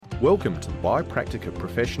Welcome to the Biopractica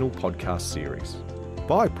Professional Podcast Series.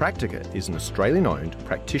 Biopractica is an Australian-owned,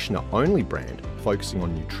 practitioner-only brand focusing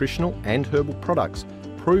on nutritional and herbal products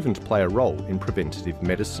proven to play a role in preventative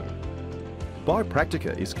medicine.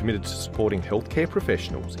 Biopractica is committed to supporting healthcare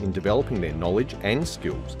professionals in developing their knowledge and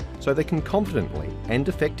skills so they can confidently and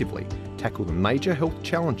effectively tackle the major health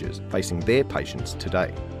challenges facing their patients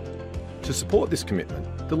today. To support this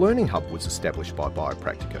commitment, the Learning Hub was established by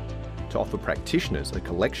Biopractica to offer practitioners a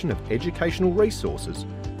collection of educational resources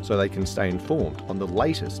so they can stay informed on the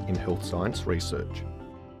latest in health science research.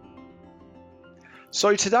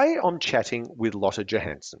 So today I'm chatting with Lotte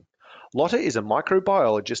Johansson. Lotte is a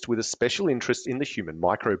microbiologist with a special interest in the human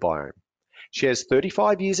microbiome. She has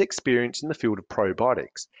 35 years experience in the field of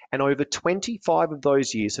probiotics, and over 25 of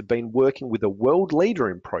those years have been working with a world leader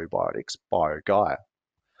in probiotics, BioGaia.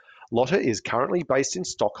 Lotte is currently based in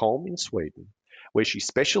Stockholm in Sweden, where she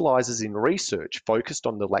specialises in research focused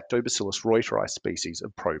on the Lactobacillus reuteri species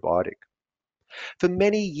of probiotic. For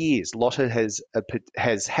many years, Lotte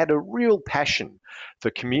has had a real passion for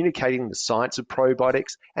communicating the science of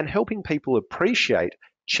probiotics and helping people appreciate,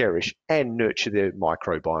 cherish, and nurture their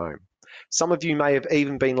microbiome. Some of you may have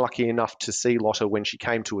even been lucky enough to see Lotte when she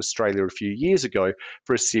came to Australia a few years ago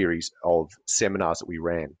for a series of seminars that we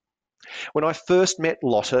ran. When I first met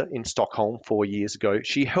Lotte in Stockholm 4 years ago,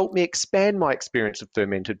 she helped me expand my experience of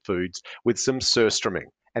fermented foods with some surströmming,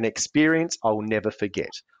 an experience I'll never forget.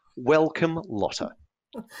 Welcome, Lotte.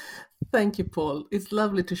 Thank you, Paul. It's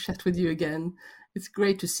lovely to chat with you again. It's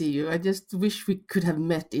great to see you. I just wish we could have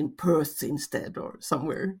met in Perth instead or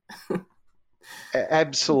somewhere.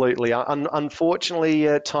 Absolutely. Unfortunately,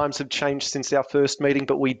 times have changed since our first meeting,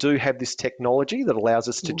 but we do have this technology that allows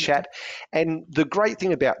us to chat. And the great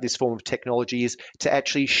thing about this form of technology is to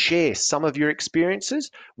actually share some of your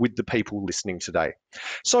experiences with the people listening today.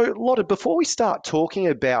 So, Lotte, before we start talking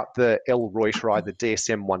about the L. reuteri, the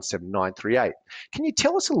DSM 17938, can you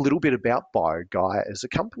tell us a little bit about BioGaia as a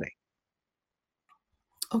company?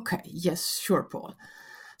 Okay, yes, sure, Paul.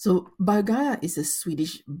 So BioGaia is a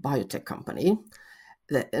Swedish biotech company,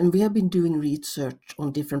 and we have been doing research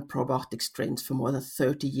on different probiotic strains for more than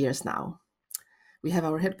 30 years now. We have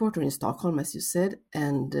our headquarters in Stockholm, as you said,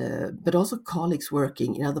 and but also colleagues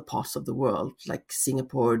working in other parts of the world, like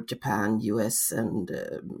Singapore, Japan, US, and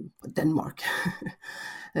Denmark.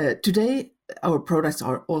 Today, our products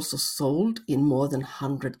are also sold in more than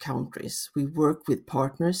 100 countries. We work with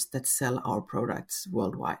partners that sell our products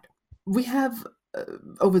worldwide. We have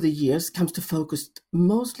over the years comes to focus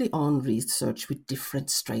mostly on research with different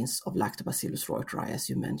strains of Lactobacillus reuteri, as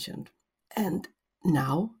you mentioned. And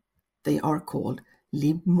now they are called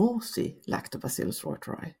Limousin Lactobacillus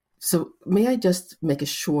reuteri. So may I just make a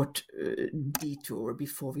short detour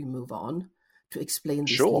before we move on to explain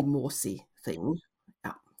this Limousin thing?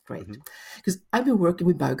 Yeah, great. Because I've been working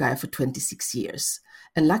with BioGaia for 26 years,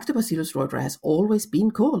 and Lactobacillus reuteri has always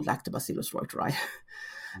been called Lactobacillus reuteri.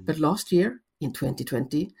 But last year, in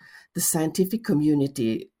 2020, the scientific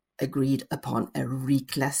community agreed upon a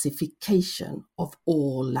reclassification of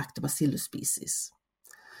all Lactobacillus species.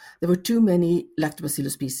 There were too many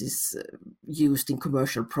Lactobacillus species used in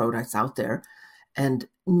commercial products out there, and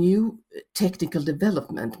new technical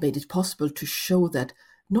development made it possible to show that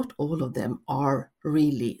not all of them are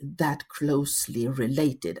really that closely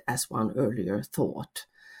related as one earlier thought.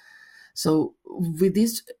 So with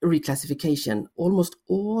this reclassification, almost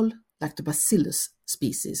all Lactobacillus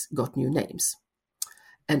species got new names.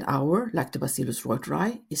 And our Lactobacillus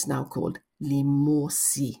reuteri is now called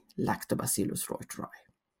Limousin Lactobacillus reuteri.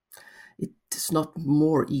 It's not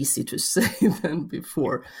more easy to say than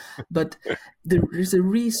before, but there is a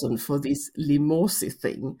reason for this Limousin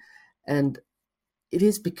thing. And it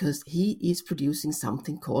is because he is producing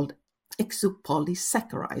something called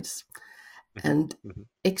exopolysaccharides. And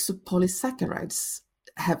exopolysaccharides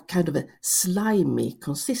have kind of a slimy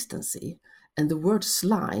consistency, and the word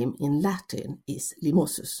slime in Latin is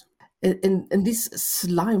limosus. And this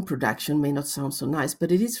slime production may not sound so nice,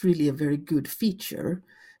 but it is really a very good feature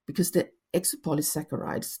because the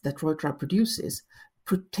exopolysaccharides that reuteri produces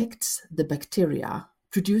protects the bacteria,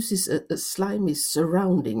 produces a slimy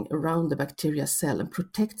surrounding around the bacteria cell and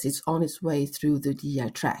protects it on its way through the GI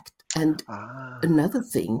tract. And another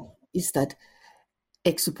thing is that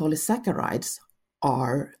exopolysaccharides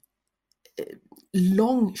are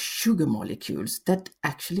long sugar molecules that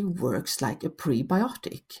actually works like a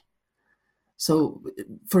prebiotic. So,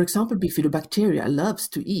 for example, bifidobacteria loves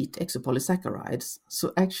to eat exopolysaccharides.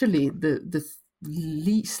 So actually the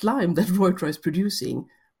slime that reuteri is producing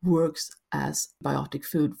works as biotic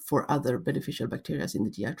food for other beneficial bacteria in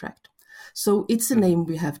the GI tract. So it's a name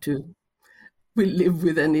we have to we live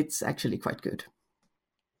with, and it's actually quite good.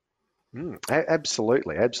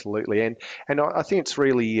 Absolutely, absolutely, and I think it's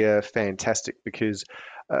really fantastic because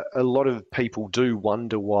a lot of people do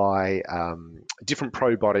wonder why different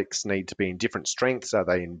probiotics need to be in different strengths. Are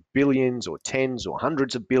they in billions or tens or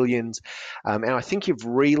hundreds of billions? And I think you've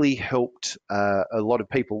really helped a lot of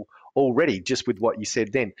people already just with what you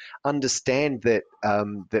said then understand that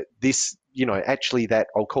that this actually that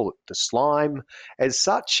I'll call it the slime as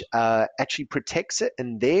such actually protects it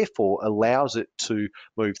and therefore allows it to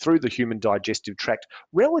move through the human digestive tract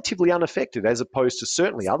relatively unaffected, as opposed to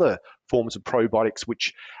certainly other forms of probiotics,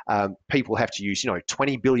 which people have to use,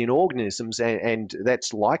 20 billion organisms, and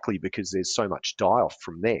that's likely because there's so much die-off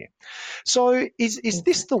from there. So is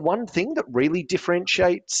this the one thing that really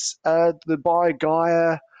differentiates the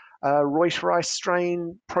BioGaia Reuteri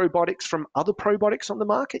strain probiotics from other probiotics on the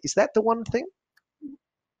market? Is that the one thing?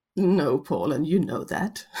 No, Paul, and you know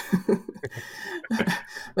that.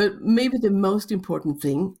 But maybe the most important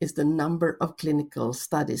thing is the number of clinical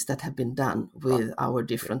studies that have been done with our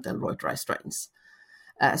different L. reuteri strains.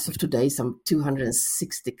 As of today, some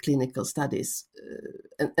 260 clinical studies.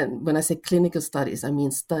 And when I say clinical studies, I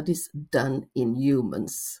mean studies done in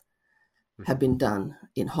humans have been done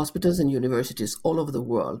in hospitals and universities all over the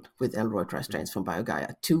world with L. reuteri strains from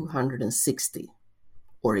BioGaia, 260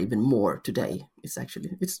 or even more today. It's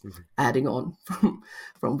adding on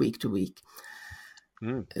from week to week.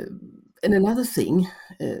 And another thing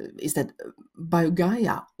is that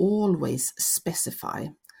BioGaia always specify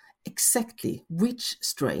exactly which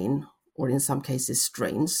strain, or in some cases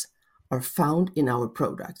strains, are found in our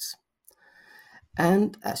products.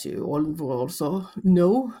 And as you all also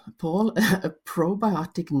know, Paul, a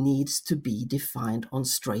probiotic needs to be defined on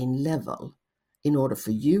strain level in order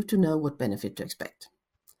for you to know what benefit to expect.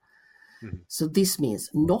 So this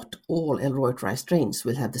means not all L. reuteri strains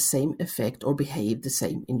will have the same effect or behave the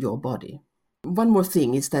same in your body. One more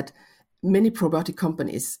thing is that many probiotic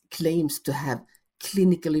companies claims to have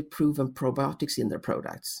clinically proven probiotics in their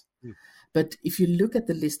products. But if you look at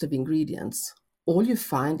the list of ingredients, all you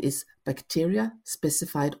find is bacteria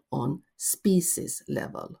specified on species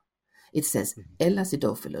level. It says L.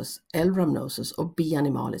 acidophilus, L. rhamnosus, or B.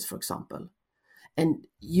 animalis, for example. And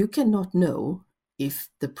you cannot know if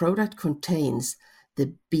the product contains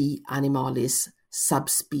the B. animalis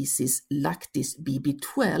subspecies Lactis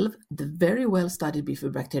BB12, the very well studied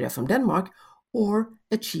bifidobacteria from Denmark, or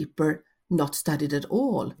a cheaper, not studied at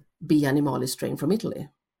all, B. animalis strain from Italy.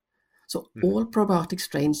 So all probiotic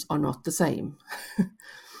strains are not the same.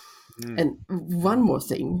 And one more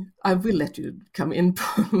thing, I will let you come in.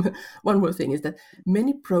 One more thing is that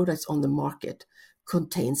many products on the market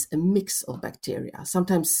contains a mix of bacteria,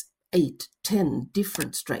 sometimes 8, 10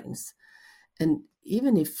 different strains. And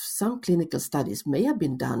even if some clinical studies may have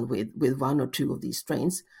been done with one or two of these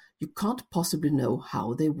strains, you can't possibly know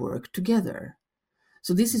how they work together.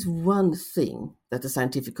 So this is one thing that the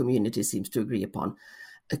scientific community seems to agree upon.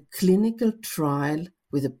 A clinical trial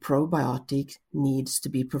with a probiotic needs to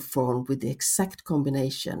be performed with the exact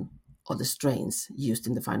combination of the strains used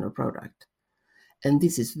in the final product. And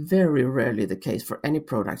this is very rarely the case for any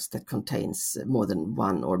products that contains more than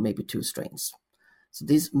one or maybe two strains. So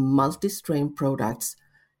these multi-strain products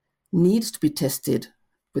needs to be tested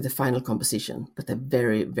with the final composition, but they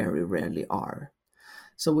very, very rarely are.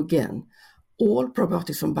 So again, all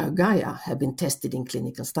probiotics from BioGaia have been tested in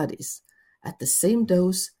clinical studies at the same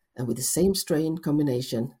dose and with the same strain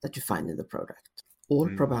combination that you find in the product. All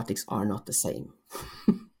probiotics are not the same.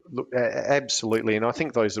 Look, absolutely, and I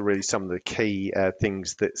think those are really some of the key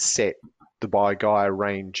things that set the BioGaia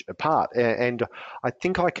range apart. And I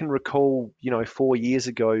think I can recall, 4 years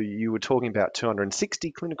ago, you were talking about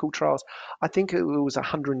 260 clinical trials. I think it was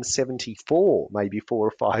 174, maybe 4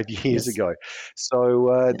 or 5 years ago.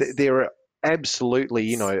 So there are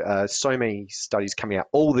absolutely, so many studies coming out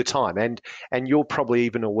all the time, and you're probably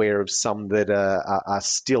even aware of some that are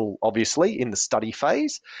still obviously in the study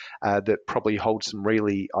phase that probably hold some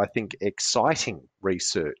really, I think, exciting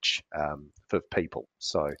research for people.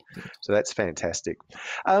 So that's fantastic.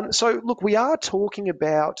 So look, we are talking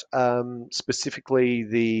about specifically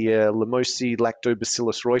the Lamosi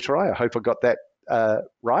Lactobacillus reuteri. I hope I got that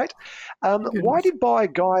right. Why did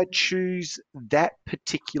BioGaia choose that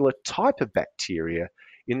particular type of bacteria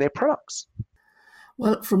in their products?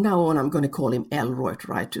 Well, from now on, I'm going to call him L.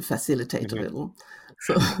 reuteri to facilitate a little.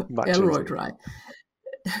 So L. reuteri.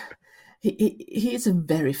 He is a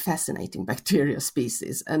very fascinating bacteria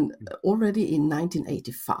species, and already in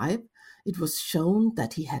 1985, it was shown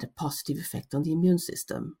that he had a positive effect on the immune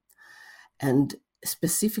system. And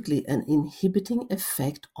specifically an inhibiting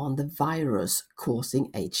effect on the virus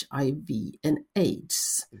causing HIV and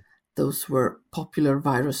AIDS. Those were popular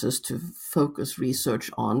viruses to focus research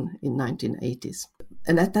on in 1980s.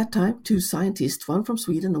 And at that time, two scientists, one from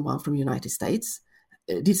Sweden and one from the United States,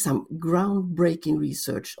 did some groundbreaking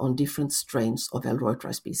research on different strains of L.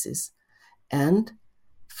 reuteri species and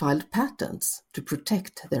filed patents to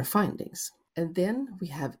protect their findings. And then we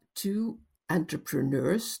have two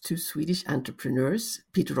Swedish entrepreneurs,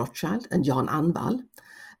 Peter Rothschild and Jan Anvall,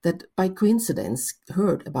 that by coincidence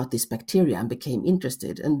heard about this bacteria and became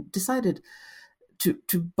interested and decided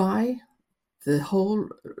to buy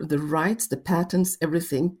the rights, the patents,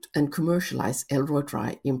 everything, and commercialize L.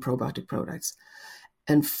 reuteri in probiotic products.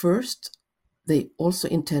 And first, they also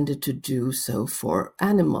intended to do so for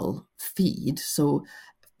animal feed, so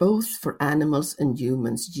both for animals and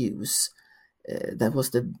humans use. That was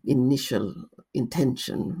the initial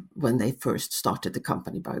intention when they first started the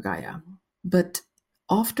company BioGaia. But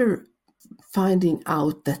after finding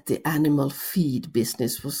out that the animal feed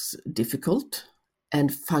business was difficult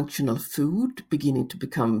and functional food beginning to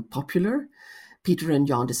become popular, Peter and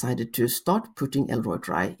Jan decided to start putting L.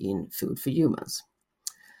 reuteri in food for humans.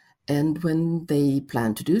 And when they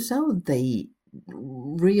planned to do so, they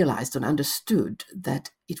realized and understood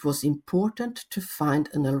that it was important to find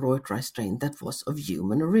an L. reuteri strain that was of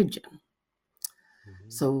human origin.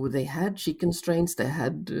 So they had chicken strains, they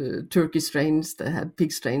had turkey strains, they had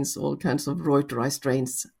pig strains, all kinds of reuteri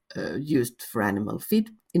strains used for animal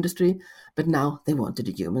feed industry, but now they wanted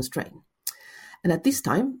a human strain. And at this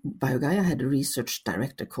time, BioGaia had a research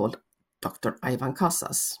director called Dr. Ivan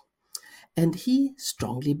Casas, and he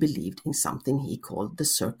strongly believed in something he called the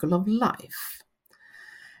circle of life.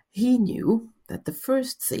 He knew that the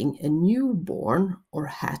first thing a newborn or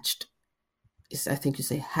hatched is, I think you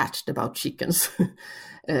say hatched about chickens.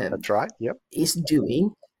 That's right. Yep. Is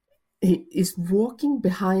walking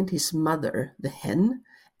behind his mother, the hen,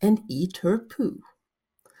 and eat her poo.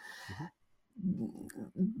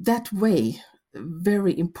 That way,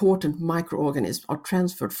 very important microorganisms are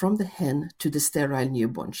transferred from the hen to the sterile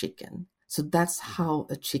newborn chicken. So that's how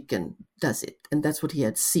a chicken does it. And that's what he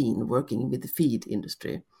had seen working with the feed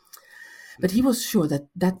industry. But he was sure that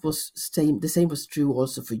the same was true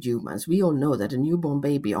also for humans. We all know that a newborn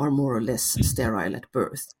baby are more or less sterile at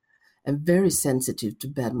birth and very sensitive to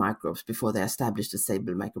bad microbes before they establish a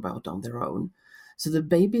stable microbiota on their own. So the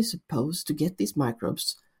baby is supposed to get these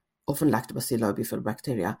microbes, often Lactobacilli or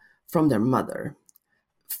bifidobacteria, from their mother.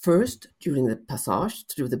 First, during the passage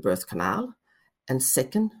through the birth canal, and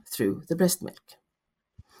second, through the breast milk.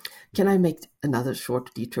 Can I make another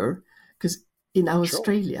short detour? Because in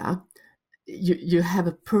Australia, you have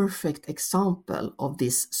a perfect example of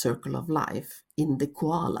this circle of life in the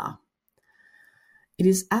koala. It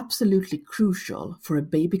is absolutely crucial for a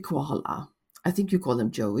baby koala, I think you call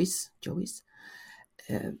them joeys,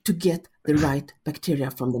 to get the right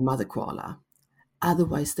bacteria from the mother koala.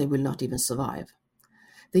 Otherwise, they will not even survive.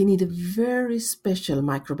 They need a very special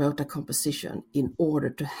microbiota composition in order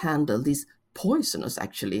to handle these poisonous,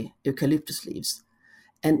 actually, eucalyptus leaves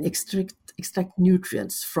and extract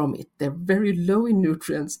nutrients from it. They're very low in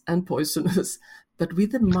nutrients and poisonous, but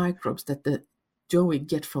with the microbes that the joey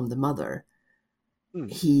get from the mother,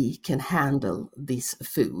 he can handle this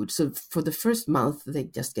food. So for the first month, they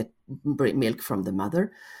just get milk from the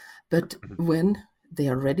mother. But when they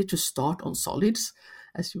are ready to start on solids,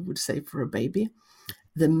 as you would say for a baby,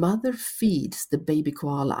 the mother feeds the baby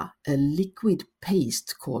koala a liquid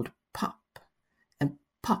paste called PUP. And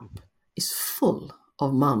PUP is full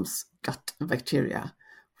of mom's gut bacteria,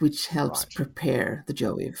 which helps prepare the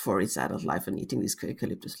joey for its adult life and eating these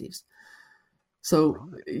eucalyptus leaves. So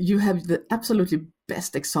you have the absolutely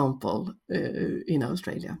best example in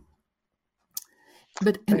Australia.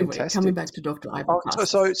 But anyway, Fantastic. Coming back to Dr. Ivan Casas.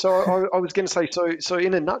 So I was going to say, so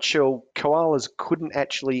in a nutshell, koalas couldn't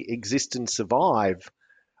actually exist and survive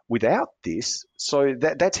without this. So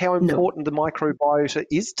that's how important the microbiota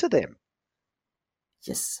is to them.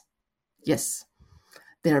 Yes.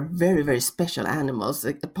 They are very, very special animals.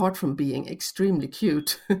 Apart from being extremely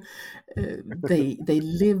cute, they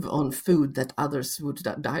live on food that others would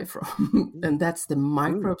die from. And that's the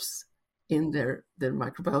microbes in their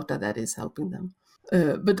microbiota that is helping them.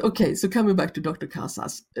 But okay, so coming back to Dr.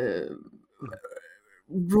 Casas,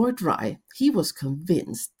 reuteri, he was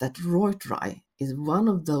convinced that reuteri is one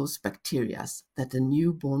of those bacteria that a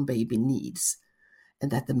newborn baby needs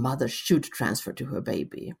and that the mother should transfer to her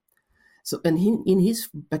baby. So, and in his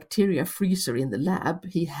bacteria freezer in the lab,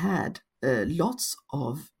 he had lots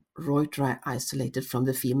of reuteri isolated from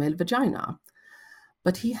the female vagina.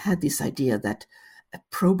 But he had this idea that a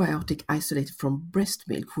probiotic isolated from breast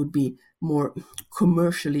milk would be more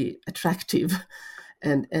commercially attractive.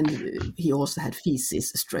 And he also had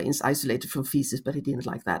feces strains isolated from feces, but he didn't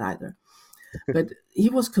like that either. But he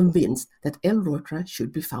was convinced that L-reuteri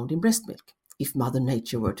should be found in breast milk if Mother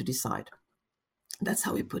Nature were to decide. That's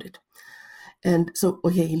how he put it. And so,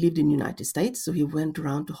 he lived in the United States, so he went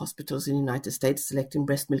around to hospitals in the United States selecting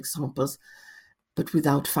breast milk samples, but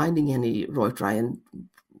without finding any reuteri and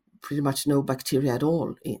pretty much no bacteria at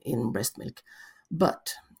all in breast milk.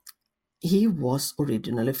 But he was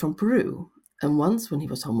originally from Peru, and once when he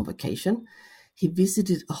was home on vacation, he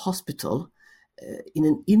visited a hospital in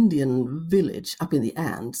an Indian village up in the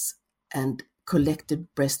Andes and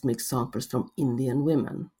collected breast milk samples from Indian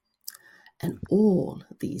women. And all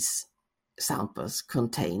these samples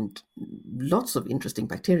contained lots of interesting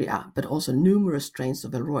bacteria, but also numerous strains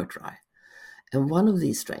of L-reuteri. And one of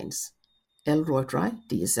these strains, L-reuteri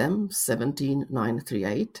DSM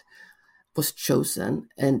 17938, was chosen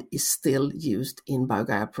and is still used in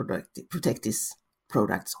BioGaia Protectis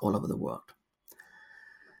products all over the world.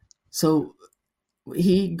 So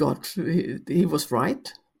he was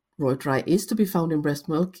right. Reuteri is to be found in breast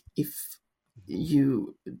milk if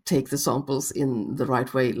you take the samples in the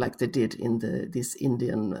right way, like they did in this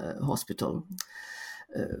Indian hospital.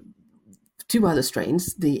 Two other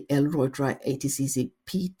strains, the L-reuteri ATCC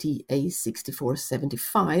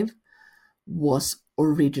PTA6475, was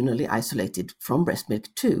originally isolated from breast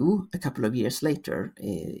milk too, a couple of years later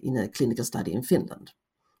in a clinical study in Finland.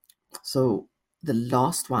 So the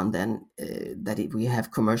last one then that we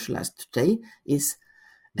have commercialized today is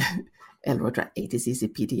L-reuteri ATCC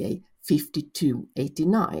PTA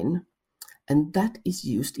 5289, and that is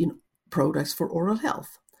used in products for oral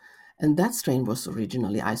health. And that strain was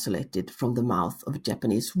originally isolated from the mouth of a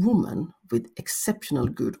Japanese woman with exceptional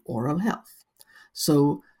good oral health.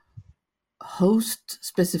 So host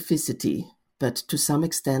specificity, but to some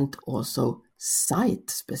extent also site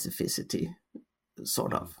specificity,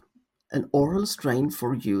 sort of. An oral strain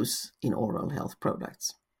for use in oral health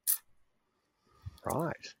products.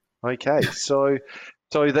 Right. Okay. So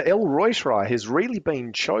the L-reuteri has really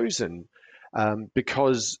been chosen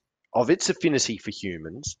because of its affinity for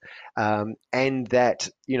humans, and that,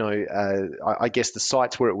 I guess the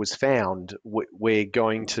sites where it was found, we're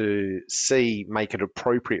going to see make it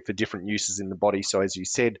appropriate for different uses in the body. So as you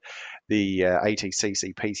said, the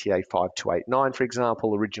ATCC PTA 5289, for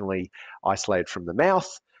example, originally isolated from the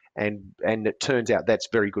mouth, and it turns out that's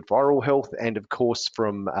very good for oral health, and of course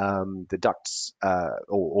from the ducts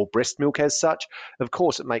or breast milk as such. Of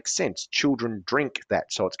course, it makes sense. Children drink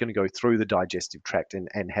that, so it's going to go through the digestive tract and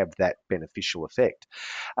have that beneficial effect.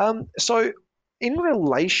 So in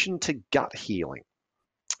relation to gut healing,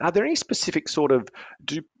 are there any specific sort of,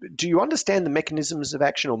 do you understand the mechanisms of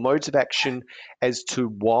action or modes of action as to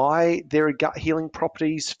why there are gut healing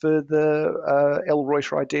properties for the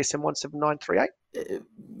L-reuteri DSM 17938?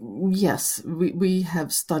 Yes, we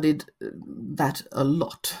have studied that a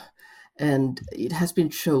lot, and it has been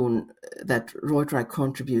shown that reuteri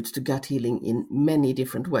contributes to gut healing in many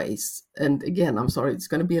different ways. And again, I'm sorry, it's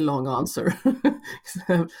going to be a long answer.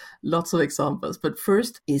 Lots of examples, but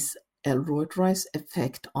first is L-reuteri's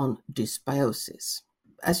effect on dysbiosis.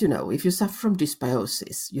 As you know, if you suffer from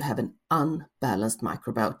dysbiosis, you have an unbalanced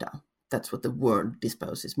microbiota. That's what the word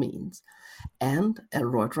dysbiosis means. And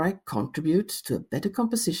L-reuteri contributes to a better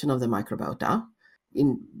composition of the microbiota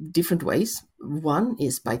in different ways. One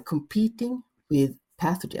is by competing with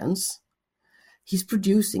pathogens. He's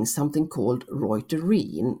producing something called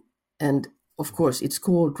reuterin. And of course, it's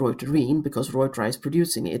called reuterin because reuteri is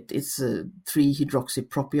producing it. It's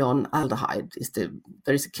 3-hydroxypropion aldehyde.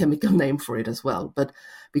 There is a chemical name for it as well, but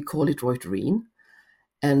we call it reuterin.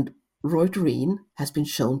 And reuterin has been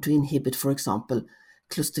shown to inhibit, for example,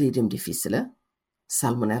 Clostridium difficile,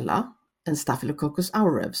 Salmonella, and Staphylococcus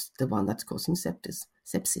aureus, the one that's causing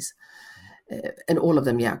sepsis. And all of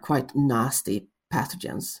them, quite nasty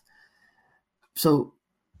pathogens. So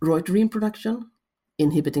reuterin production,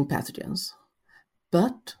 inhibiting pathogens.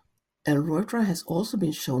 But L-reuteri has also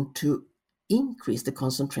been shown to increase the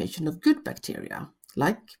concentration of good bacteria,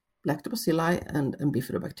 like lactobacilli and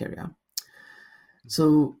bifidobacteria.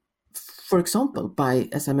 So, for example, by,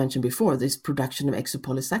 as I mentioned before, this production of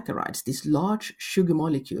exopolysaccharides, these large sugar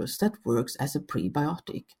molecules that works as a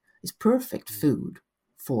prebiotic, is perfect food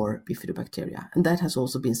for bifidobacteria. And that has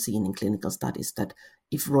also been seen in clinical studies, that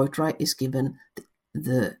if reuteri is given,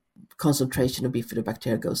 the concentration of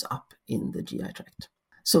bifidobacteria goes up in the GI tract.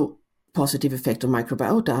 So positive effect on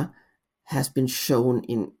microbiota has been shown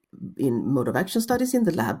in in mode of action studies in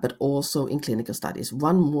the lab, but also in clinical studies.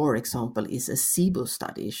 One more example is a SIBO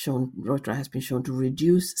study. Reuteri has been shown to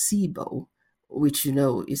reduce SIBO, which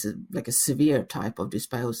is like a severe type of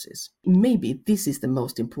dysbiosis. Maybe this is the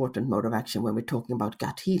most important mode of action when we're talking about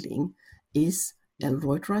gut healing, is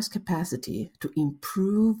L-Reuteri's capacity to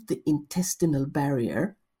improve the intestinal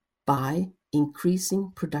barrier by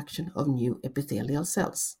increasing production of new epithelial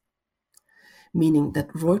cells, meaning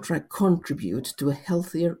that Reuteri contributes to a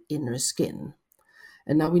healthier inner skin.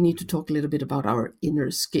 And now we need to talk a little bit about our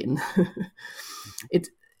inner skin.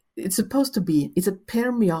 It's supposed to be, it's a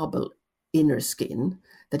permeable inner skin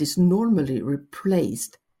that is normally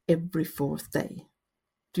replaced every 4th day.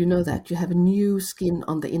 Do you know that? You have a new skin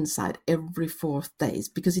on the inside every 4th day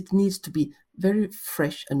because it needs to be very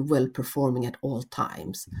fresh and well performing at all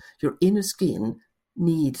times. Your inner skin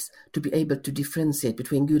needs to be able to differentiate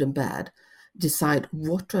between good and bad, decide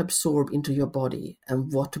what to absorb into your body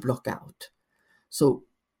and what to block out. So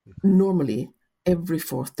normally every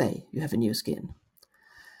 4th day you have a new skin.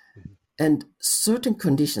 And certain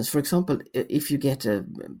conditions, for example, if you get a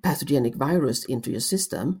pathogenic virus into your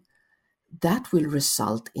system, that will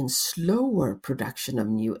result in slower production of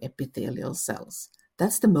new epithelial cells.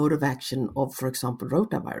 That's the mode of action of, for example,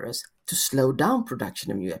 rotavirus, to slow down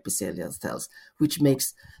production of new epithelial cells, which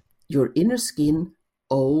makes your inner skin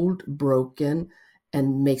old, broken,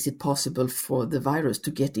 and makes it possible for the virus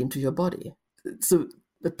to get into your body. So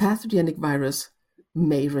the pathogenic virus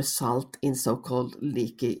may result in so-called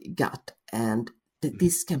leaky gut, and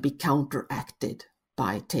this can be counteracted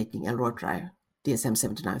by taking L-Reuteri,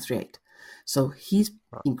 DSM-7938. So he's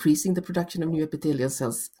increasing the production of new epithelial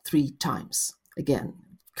cells 3 times. Again,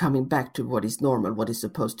 coming back to what is normal, what is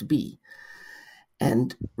supposed to be,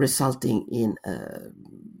 and resulting in a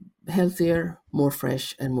healthier, more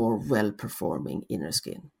fresh, and more well-performing inner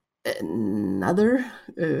skin. Another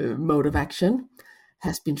mode of action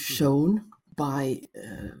has been shown by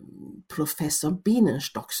Professor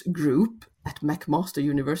Bienenstock's group at McMaster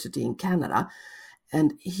University in Canada,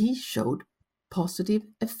 and he showed positive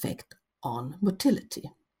effect on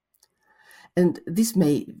motility. And this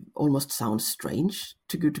may almost sound strange,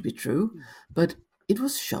 too good to be true, but it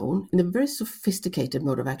was shown in a very sophisticated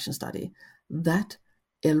mode of action study that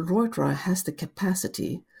L-Reuteri has the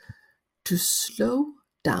capacity to slow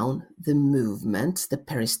down the movements, the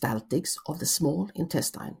peristaltics of the small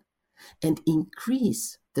intestine, and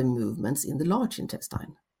increase the movements in the large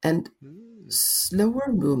intestine. And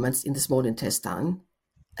slower movements in the small intestine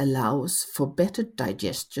allows for better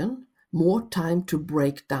digestion, more time to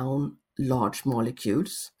break down large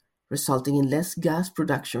molecules, resulting in less gas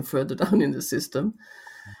production further down in the system,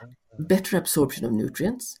 better absorption of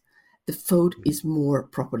nutrients. The food is more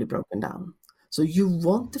properly broken down. So you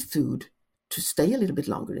want the food to stay a little bit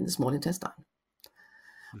longer in the small intestine,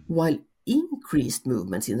 while increased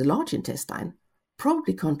movements in the large intestine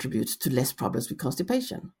probably contributes to less problems with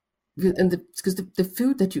constipation. Because the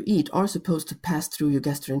food that you eat are supposed to pass through your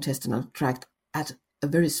gastrointestinal tract at a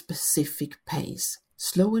very specific pace,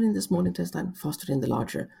 slower in the small intestine, faster in the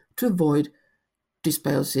larger, to avoid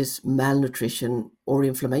dysbiosis, malnutrition, or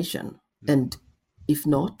inflammation. And if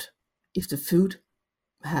not, if the food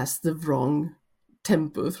has the wrong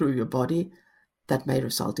tempo through your body, that may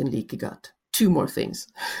result in leaky gut. 2 more things.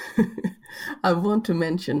 I want to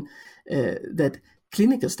mention that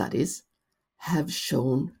clinical studies have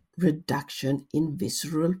shown reduction in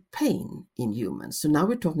visceral pain in humans. So now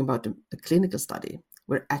we're talking about a clinical study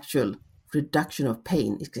where actual reduction of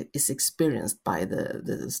pain is experienced by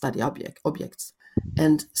the study objects.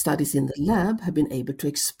 And studies in the lab have been able to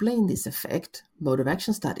explain this effect. Mode of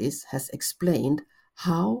action studies has explained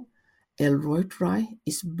how L-Reuteri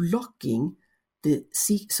is blocking the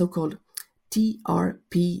so-called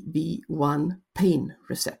TRPV1 pain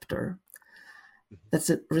receptor. That's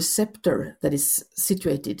a receptor that is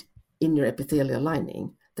situated in your epithelial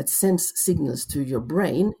lining that sends signals to your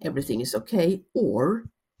brain, everything is okay, or,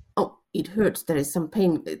 oh, it hurts, there is some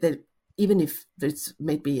pain, that even if there's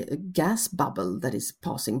maybe a gas bubble that is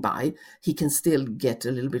passing by, he can still get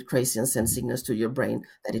a little bit crazy and send signals to your brain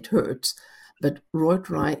that it hurts. But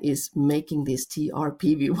Reuteri is making this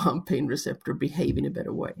TRPV1 pain receptor behave in a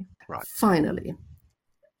better way. Right. Finally,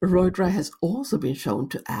 Reuteri has also been shown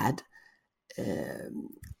to add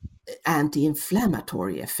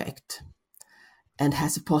anti-inflammatory effect and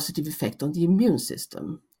has a positive effect on the immune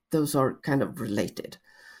system. Those are kind of related.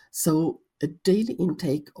 So a daily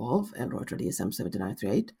intake of L-Reuteri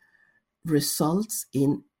DSM-7938 results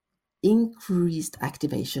in increased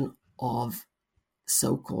activation of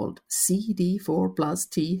so-called CD4 plus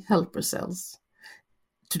T helper cells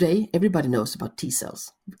Today, everybody knows about T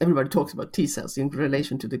cells. Everybody talks about T cells in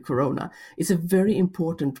relation to the corona. It's a very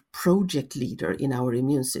important project leader in our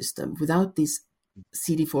immune system. Without these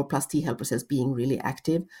CD4 plus T helper cells being really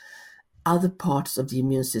active, other parts of the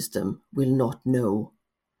immune system will not know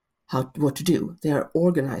what to do. They are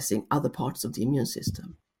organizing other parts of the immune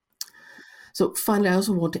system. So finally, I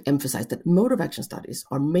also want to emphasize that mode of action studies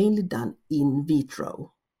are mainly done in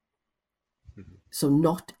vitro. So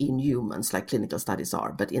not in humans like clinical studies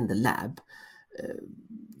are, but in the lab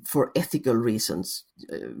for ethical reasons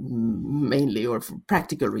mainly, or for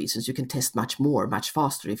practical reasons. You can test much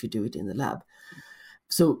faster if you do it in the lab.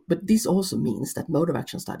 So, but this also means that mode of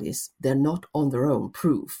action studies, they're not on their own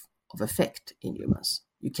proof of effect in humans.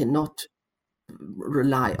 You cannot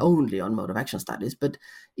rely only on mode of action studies, but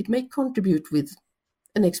it may contribute with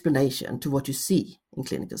an explanation to what you see in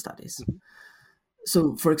clinical studies.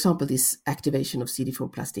 So, for example, this activation of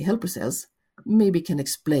CD4 plus T helper cells maybe can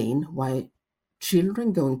explain why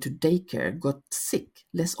children going to daycare got sick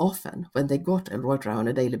less often when they got Elroitra on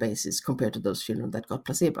a daily basis compared to those children that got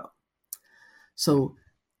placebo. So,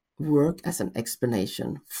 work as an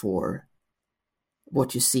explanation for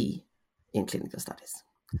what you see in clinical studies.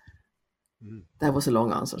 That was a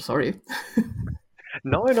long answer, sorry.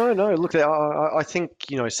 No. Look, I think,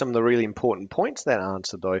 some of the really important points that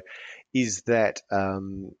answer, though, is that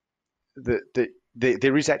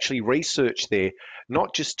there is actually research there,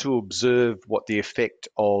 not just to observe what the effect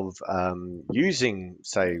of using,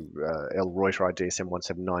 say, Elroitra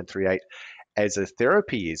DSM-17938 as a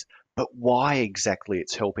therapy is, but why exactly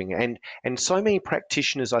it's helping. And so many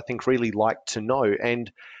practitioners, I think, really like to know.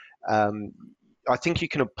 And I think you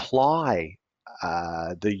can apply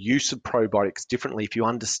the use of probiotics differently if you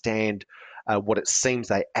understand what it seems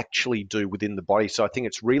they actually do within the body. So I think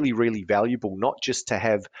it's really, really valuable, not just to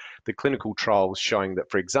have the clinical trials showing that,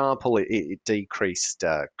 for example, it decreased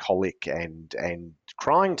colic and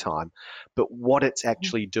crying time, but what it's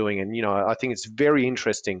actually doing. And, I think it's very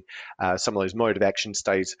interesting, some of those mode of action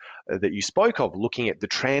studies that you spoke of, looking at the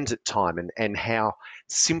transit time and how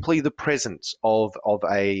simply the presence of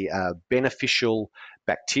a beneficial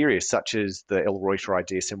bacteria such as the Elroitra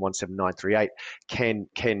DSM-17938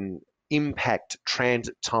 can impact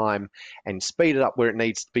transit time and speed it up where it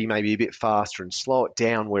needs to be maybe a bit faster, and slow it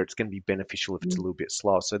down where it's going to be beneficial if it's a little bit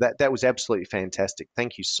slower. So that was absolutely fantastic.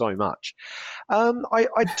 Thank you so much.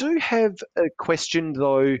 I do have a question,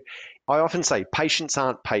 though. I often say patients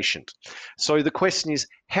aren't patient. So the question is,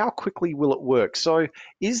 how quickly will it work? So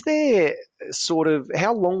is there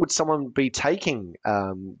how long would someone be taking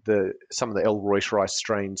some of the Elroitra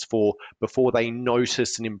strains for before they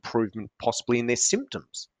notice an improvement possibly in their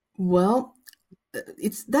symptoms? Well,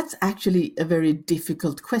 that's actually a very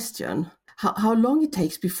difficult question. How long it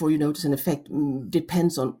takes before you notice an effect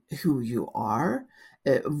depends on who you are,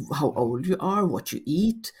 how old you are, what you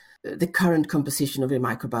eat, the current composition of your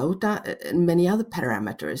microbiota, and many other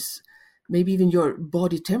parameters, maybe even your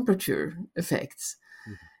body temperature effects.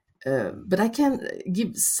 But I can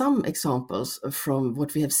give some examples from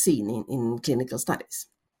what we have seen in clinical studies.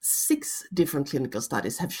 6 different clinical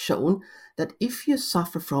studies have shown that if you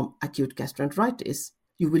suffer from acute gastroenteritis,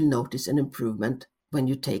 you will notice an improvement when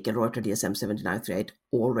you take Elroitra DSM-7938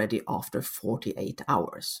 already after 48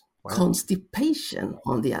 hours. Wow. Constipation,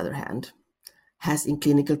 on the other hand, has in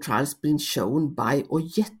clinical trials been shown by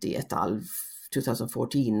Oyetti et al.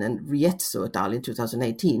 2014 and Rietzo et al. In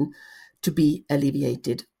 2018 to be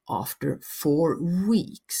alleviated after 4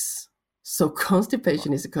 weeks. So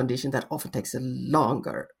constipation is a condition that often takes a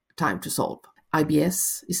longer time to solve.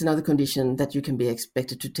 IBS is another condition that you can be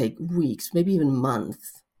expected to take weeks, maybe even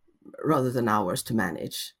months, rather than hours to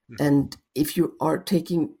manage. And if you are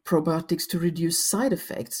taking probiotics to reduce side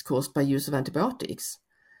effects caused by use of antibiotics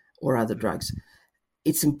or other drugs,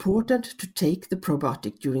 it's important to take the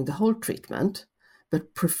probiotic during the whole treatment,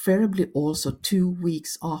 but preferably also 2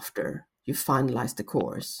 weeks after you finalize the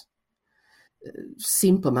course.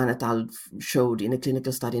 Simperman et al. Showed in a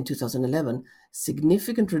clinical study in 2011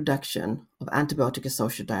 significant reduction of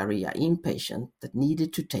antibiotic-associated diarrhea in patients that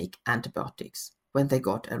needed to take antibiotics when they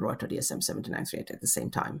got Elroitra DSM-7938 at the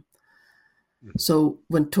same time. So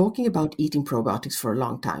when talking about eating probiotics for a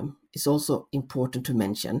long time, it's also important to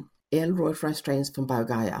mention Elroitra strains from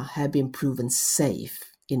BioGaia have been proven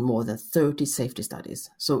safe in more than 30 safety studies.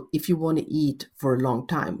 So if you want to eat for a long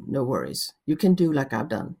time, no worries. You can do like I've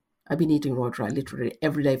done. I've been eating Elroitra literally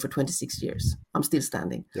every day for 26 years. I'm still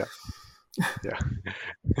standing. Yeah.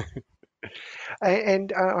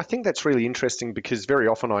 And I think that's really interesting because very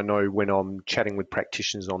often I know when I'm chatting with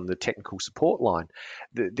practitioners on the technical support line,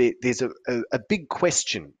 there's a big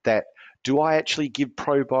question that Do I actually give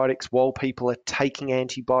probiotics while people are taking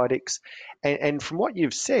antibiotics? And from what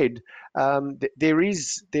you've said, there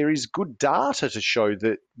is good data to show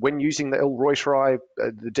that when using the L. reuteri,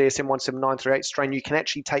 the DSM 17938 strain, you can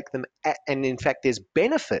actually take them and in fact, there's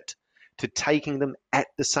benefit to taking them at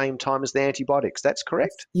the same time as the antibiotics. That's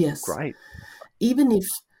correct? Yes. Great. Even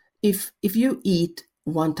if you eat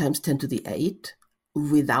 1 × 10⁸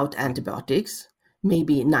 without antibiotics,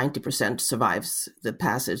 maybe 90% survives the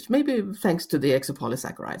passage, maybe thanks to the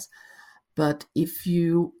exopolysaccharides. But if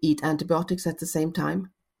you eat antibiotics at the same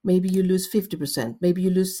time, maybe you lose 50%, maybe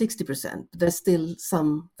you lose 60%, but there's still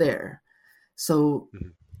some there. So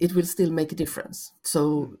it will still make a difference.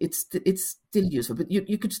 So it's still useful, but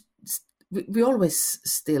you could, we always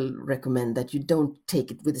still recommend that you don't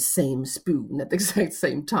take it with the same spoon at the exact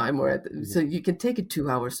same time, so you can take it 2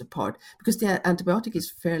 hours apart, because the antibiotic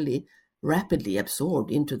is fairly rapidly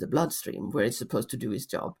absorbed into the bloodstream where it's supposed to do its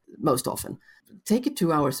job most often. Take it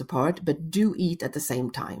 2 hours apart, but do eat at the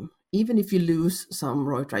same time. Even if you lose some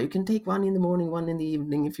reuteri, you can take 1 in the morning, 1 in the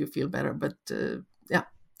evening if you feel better, but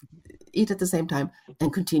eat at the same time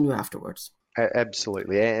and continue afterwards.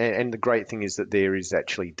 Absolutely. And the great thing is that there is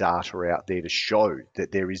actually data out there to show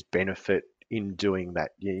that there is benefit in doing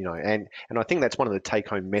that, and I think that's one of the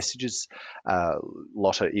take-home messages,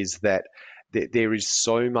 Lotta, is that there is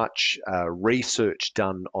so much research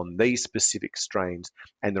done on these specific strains,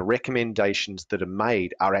 and the recommendations that are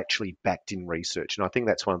made are actually backed in research. And I think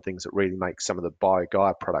that's one of the things that really makes some of the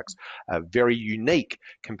BioGaia products very unique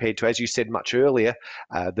compared to, as you said much earlier,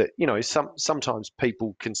 that sometimes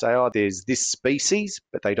people can say, oh, there's this species,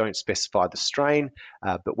 but they don't specify the strain.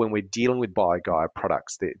 But when we're dealing with BioGaia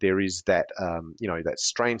products, there is that that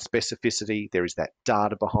strain specificity, there is that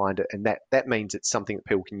data behind it, and that means it's something that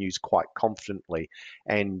people can use quite confidently.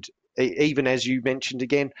 And even as you mentioned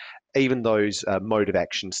again, even those mode of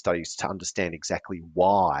action studies to understand exactly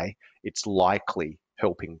why it's likely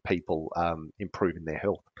helping people improve in their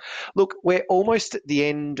health. Look, we're almost at the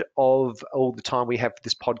end of all the time we have for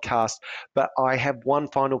this podcast, but I have one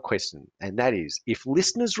final question, and that is, if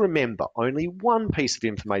listeners remember only one piece of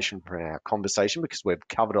information from our conversation, because we've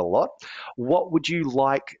covered a lot, what would you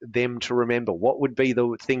like them to remember? What would be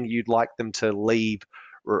the thing you'd like them to leave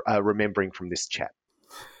remembering from this chat?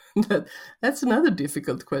 That's another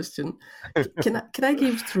difficult question. Can I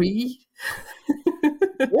give 3?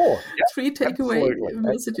 Sure, yeah, 3 takeaway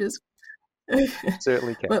messages.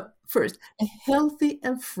 Certainly can. Well, first, a healthy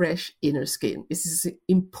and fresh inner skin is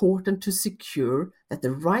important to secure that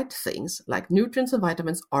the right things like nutrients and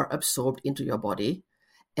vitamins are absorbed into your body,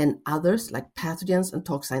 and others like pathogens and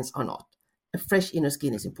toxins are not. A fresh inner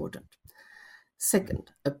skin is important. Second,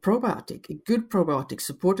 a good probiotic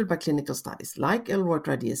supported by clinical studies like L.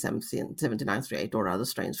 reuteri DSM 7938 or other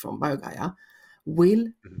strains from BioGaia will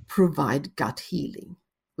provide gut healing,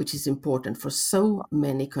 which is important for so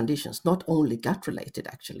many conditions, not only gut-related,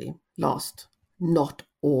 actually. Last, not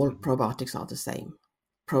all probiotics are the same.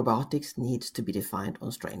 Probiotics needs to be defined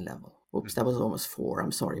on strain level. Oops, that was almost 4.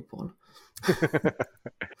 I'm sorry, Paul.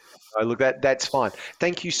 Oh, look, that's fine.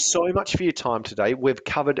 Thank you so much for your time today. We've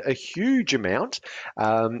covered a huge amount,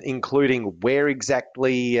 including where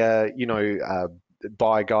exactly,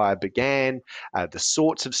 BioGaia began, the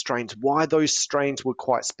sorts of strains, why those strains were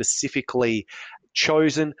quite specifically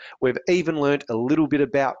chosen. We've even learnt a little bit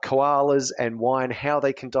about koalas and why and how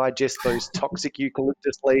they can digest those toxic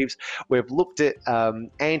eucalyptus leaves. We've looked at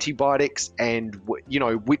antibiotics and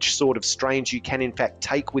which sort of strains you can in fact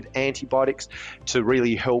take with antibiotics to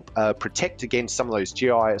really help protect against some of those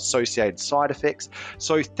GI associated side effects.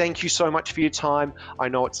 So thank you so much for your time. I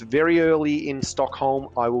know it's very early in Stockholm.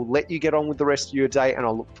 I will let you get on with the rest of your day, and I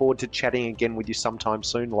look forward to chatting again with you sometime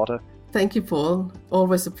soon, Lotta. Thank you, Paul.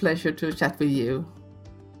 Always a pleasure to chat with you.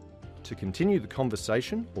 To continue the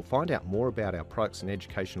conversation or find out more about our products and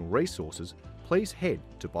educational resources, please head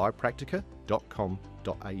to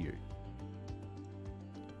biopractica.com.au.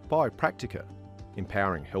 Biopractica,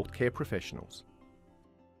 empowering healthcare professionals.